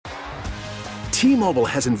T-Mobile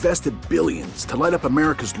has invested billions to light up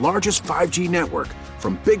America's largest 5G network,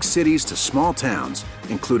 from big cities to small towns,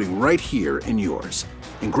 including right here in yours.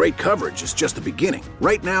 And great coverage is just the beginning.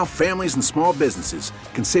 Right now, families and small businesses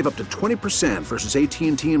can save up to 20% versus AT&T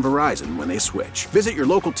and Verizon when they switch. Visit your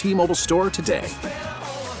local T-Mobile store today.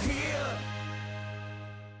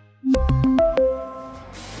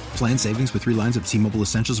 Plan savings with 3 lines of T-Mobile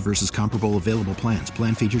Essentials versus comparable available plans.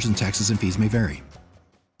 Plan features and taxes and fees may vary.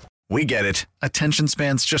 We get it. Attention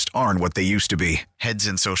spans just aren't what they used to be. Heads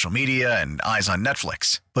in social media and eyes on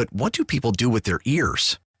Netflix. But what do people do with their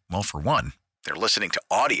ears? Well, for one, they're listening to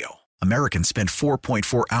audio. Americans spend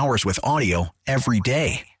 4.4 hours with audio every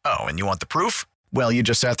day. Oh, and you want the proof? Well, you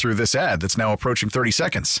just sat through this ad that's now approaching 30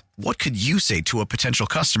 seconds. What could you say to a potential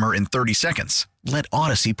customer in 30 seconds? Let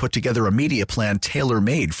Odyssey put together a media plan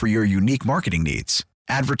tailor-made for your unique marketing needs.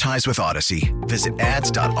 Advertise with Odyssey. Visit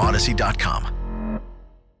ads.odyssey.com.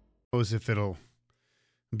 If it'll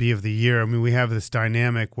be of the year. I mean, we have this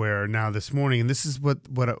dynamic where now this morning, and this is what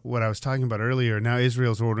I was talking about earlier, now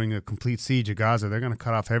Israel's ordering a complete siege of Gaza. They're going to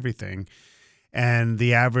cut off everything. And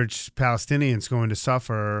the average Palestinian's going to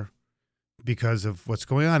suffer because of what's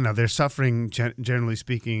going on. Now, they're suffering, generally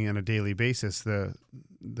speaking, on a daily basis. The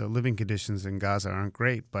living conditions in Gaza aren't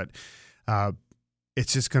great, but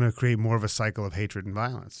it's just going to create more of a cycle of hatred and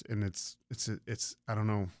violence. And it's I don't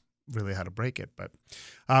know really how to break it, but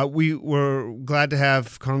we were glad to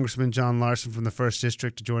have Congressman John Larson from the 1st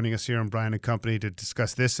District joining us here on Brian & Company to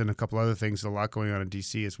discuss this and a couple other things. A lot going on in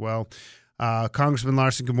D.C. as well. Congressman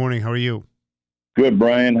Larson, good morning. How are you? Good,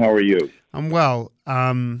 Brian. How are you? I'm well.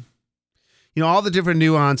 All the different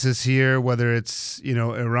nuances here, whether it's,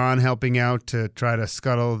 Iran helping out to try to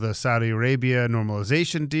scuttle the Saudi Arabia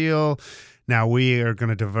normalization deal. Now we are going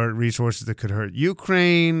to divert resources that could hurt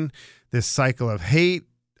Ukraine, this cycle of hate,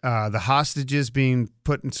 the hostages being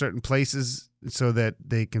put in certain places so that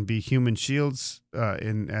they can be human shields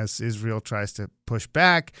as Israel tries to push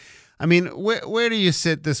back. I mean, where do you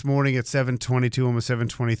sit this morning at 7:22, almost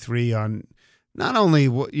 7:23 on not only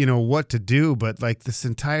what to do, but like this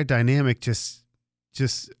entire dynamic just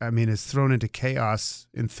is thrown into chaos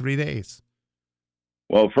in 3 days?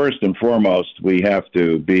 Well, first and foremost, we have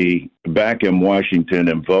to be back in Washington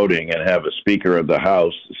and voting and have a Speaker of the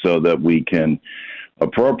House so that we can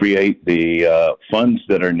appropriate the funds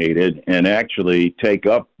that are needed and actually take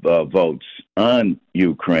up votes on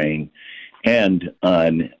Ukraine and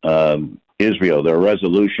on Israel. There are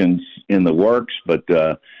resolutions in the works, but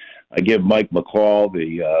I give Mike McCall,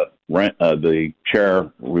 the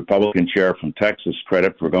Republican chair from Texas,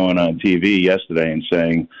 credit for going on TV yesterday and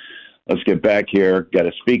saying, let's get back here, get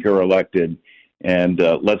a speaker elected, and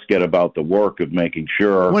let's get about the work of making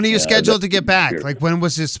sure. When are you scheduled to get back? Like, when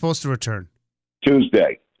was this supposed to return?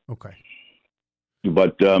 Tuesday. Okay.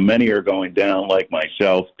 But many are going down, like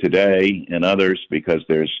myself, today and others, because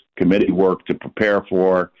there's committee work to prepare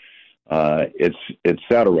for, et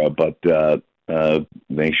cetera. But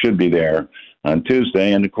they should be there on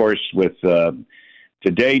Tuesday. And, of course, with to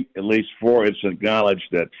date, at least it's acknowledged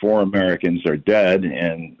that 4 Americans are dead,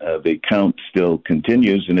 and the count still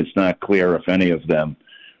continues, and it's not clear if any of them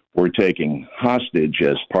were taken hostage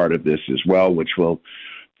as part of this as well, which will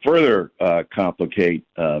further complicate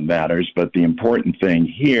matters. But the important thing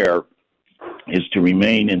here is to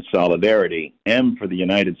remain in solidarity and for the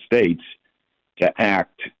United States to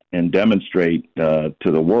act and demonstrate to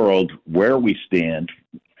the world where we stand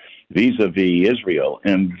vis-a-vis Israel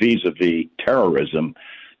and vis-a-vis terrorism,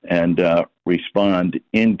 and respond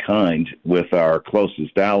in kind with our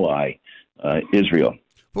closest ally, Israel.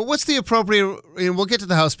 But what's the appropriate, and we'll get to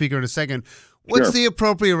the House Speaker in a second, what's the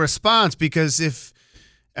appropriate response? Because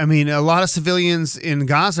a lot of civilians in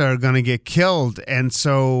Gaza are going to get killed, and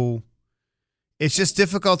so it's just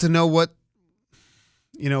difficult to know what,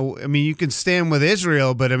 you can stand with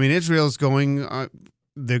Israel, but Israel's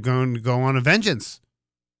they're going to go on a vengeance.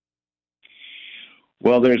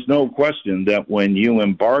 Well, there's no question that when you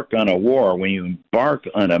embark on a war, when you embark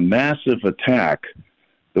on a massive attack,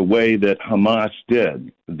 the way that Hamas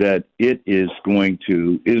did, that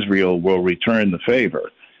Israel will return the favor.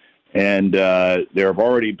 And there have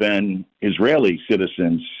already been Israeli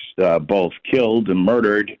citizens both killed and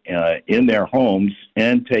murdered in their homes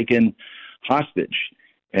and taken hostage.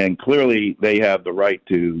 And clearly they have the right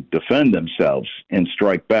to defend themselves and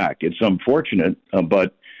strike back. It's unfortunate,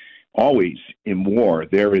 but always in war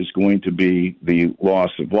there is going to be the loss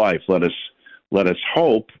of life. Let us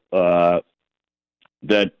hope that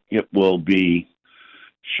it will be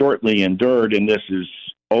shortly endured, and this is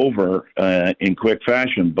over in quick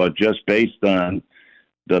fashion. But just based on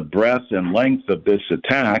the breadth and length of this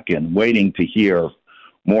attack and waiting to hear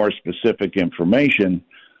more specific information,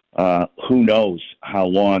 who knows how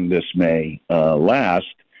long this may last.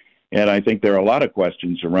 And I think there are a lot of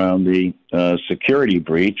questions around the security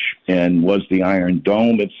breach, and was the Iron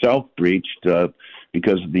Dome itself breached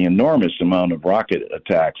because of the enormous amount of rocket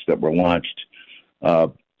attacks that were launched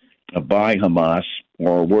by Hamas,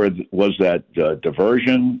 or was that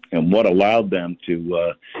diversion, and what allowed them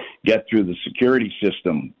to get through the security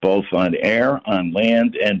system, both on air, on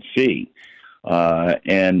land, and sea?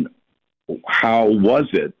 And how was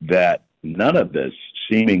it that none of this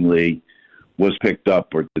seemingly was picked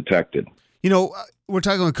up or detected? You know, we're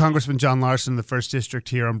talking with Congressman John Larson, the 1st District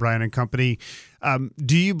here on Bryan and Company.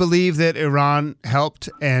 Do you believe that Iran helped,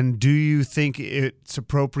 and do you think it's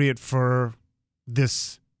appropriate for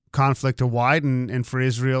this conflict to widen and for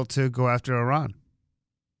Israel to go after Iran?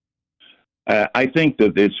 I think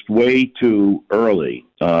that it's way too early.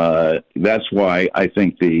 That's why I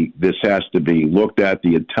think this has to be looked at.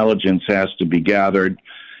 The intelligence has to be gathered,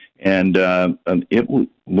 and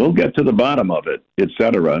we'll get to the bottom of it, et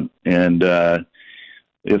cetera. And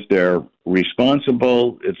if they're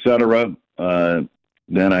responsible, et cetera,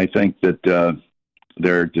 then I think that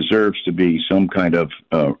there deserves to be some kind of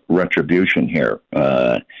retribution here.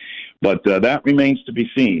 But that remains to be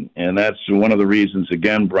seen. And that's one of the reasons,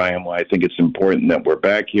 again, Brian, why I think it's important that we're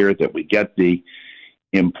back here, that we get the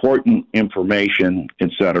important information, et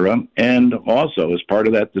cetera. And also, as part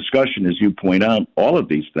of that discussion, as you point out, all of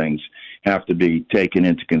these things have to be taken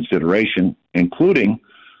into consideration, including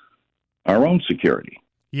our own security.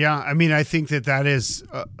 Yeah, I mean, I think that is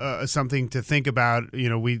something to think about. You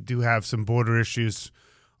know, we do have some border issues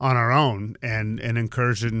on our own, and an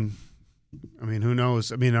incursion, I mean, who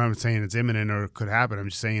knows? I mean, I'm not saying it's imminent or it could happen. I'm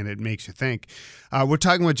just saying it makes you think. We're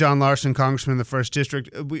talking with John Larson, Congressman in the 1st District.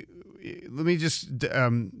 Let me just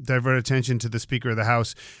divert attention to the Speaker of the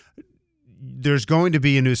House. There's going to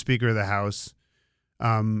be a new Speaker of the House,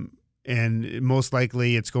 and most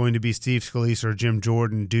likely it's going to be Steve Scalise or Jim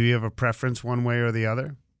Jordan. Do you have a preference one way or the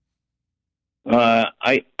other?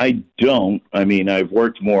 I don't. I mean, I've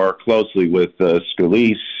worked more closely with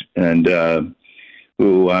Scalise, and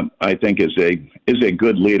who I think is a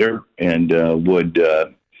good leader and would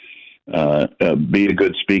be a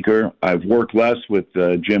good speaker. I've worked less with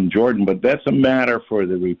Jim Jordan, but that's a matter for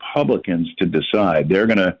the Republicans to decide. They're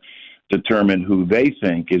going to determine who they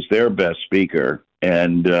think is their best speaker,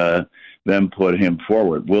 and then put him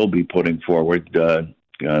forward. We'll be putting forward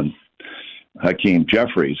Hakeem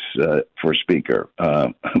Jeffries for speaker.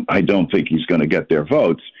 I don't think he's going to get their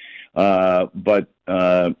votes, but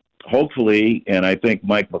hopefully, and I think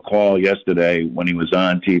Mike McCall yesterday when he was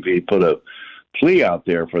on TV put a plea out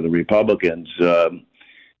there for the Republicans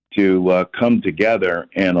to come together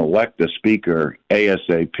and elect a speaker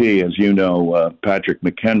ASAP. As you know, Patrick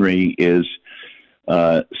McHenry is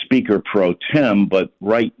Speaker pro tem, but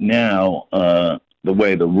right now, the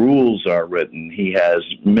way the rules are written, he has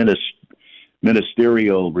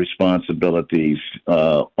ministerial responsibilities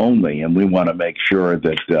only, and we want to make sure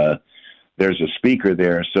that there's a speaker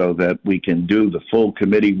there so that we can do the full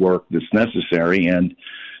committee work that's necessary, and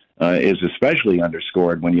is especially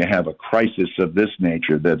underscored when you have a crisis of this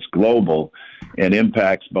nature that's global and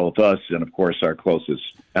impacts both us and, of course, our closest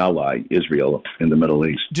ally, Israel, in the Middle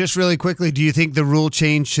East. Just really quickly, do you think the rule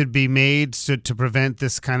change should be made to prevent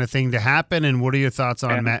this kind of thing to happen? And what are your thoughts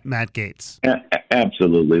on Matt Gaetz?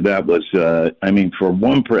 Absolutely. That was, for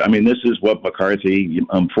one, this is what McCarthy,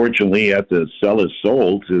 unfortunately, had to sell his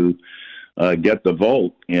soul to get the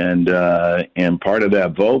vote, and part of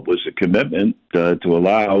that vote was a commitment to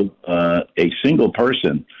allow a single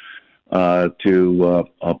person to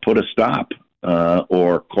put a stop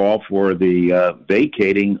or call for the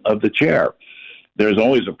vacating of the chair. There's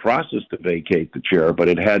always a process to vacate the chair, but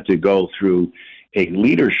it had to go through a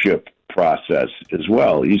leadership process as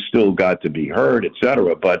well. You still got to be heard, et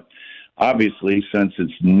cetera. But obviously, since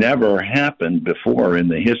it's never happened before in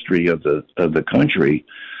the history of the country,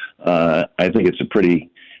 I think it's a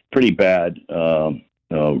pretty bad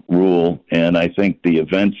rule, and I think the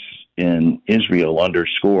events in Israel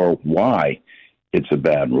underscore why it's a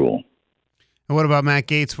bad rule. And what about Matt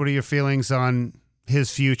Gaetz? What are your feelings on his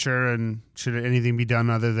future, and should anything be done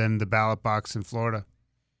other than the ballot box in Florida?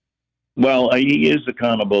 Well, he is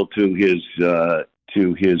accountable to his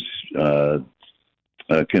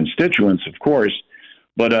constituents, of course.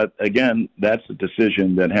 But again, that's a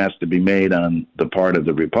decision that has to be made on the part of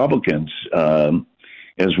the Republicans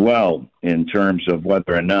as well, in terms of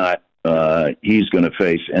whether or not he's going to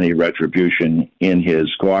face any retribution in his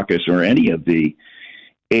caucus or any of the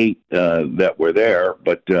 8 that were there.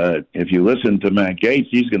 But if you listen to Matt Gaetz,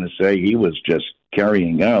 he's going to say he was just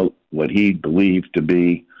carrying out what he believed to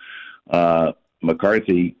be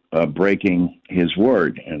McCarthy breaking his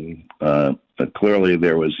word. And clearly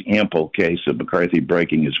there was ample case of McCarthy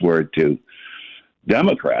breaking his word to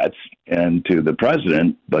Democrats and to the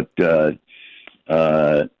president, but the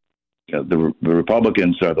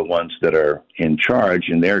Republicans are the ones that are in charge,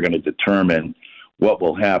 and they're going to determine what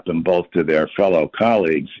will happen both to their fellow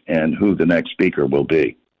colleagues and who the next speaker will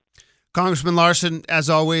be. Congressman Larson, as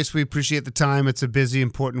always, we appreciate the time. It's a busy,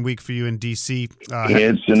 important week for you in D.C.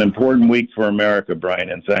 It's an important week for America,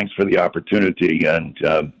 Brian, and thanks for the opportunity, and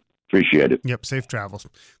appreciate it. Yep, safe travels.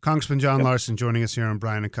 Congressman John Larson joining us here on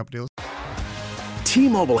Brian and Company.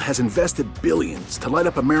 T-Mobile has invested billions to light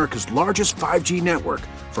up America's largest 5G network,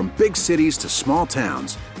 from big cities to small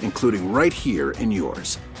towns, including right here in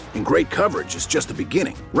yours. And great coverage is just the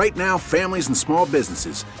beginning. Right now, families and small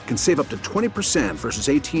businesses can save up to 20% versus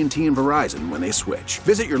AT&T and Verizon when they switch.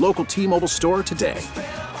 Visit your local T-Mobile store today.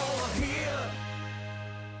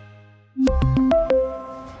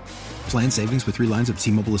 Plan savings with 3 lines of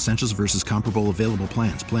T-Mobile Essentials versus comparable available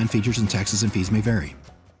plans. Plan features and taxes and fees may vary.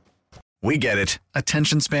 We get it.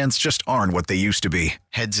 Attention spans just aren't what they used to be.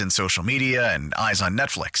 Heads in social media and eyes on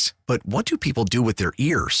Netflix. But what do people do with their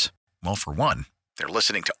ears? Well, for one, they're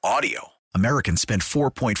listening to audio. Americans spend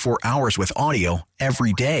 4.4 hours with audio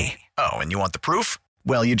every day. Oh, and you want the proof?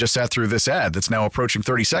 Well, you just sat through this ad that's now approaching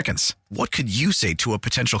 30 seconds. What could you say to a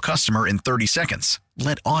potential customer in 30 seconds?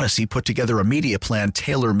 Let Odyssey put together a media plan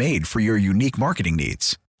tailor-made for your unique marketing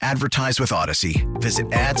needs. Advertise with Odyssey.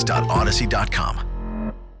 Visit ads.odyssey.com.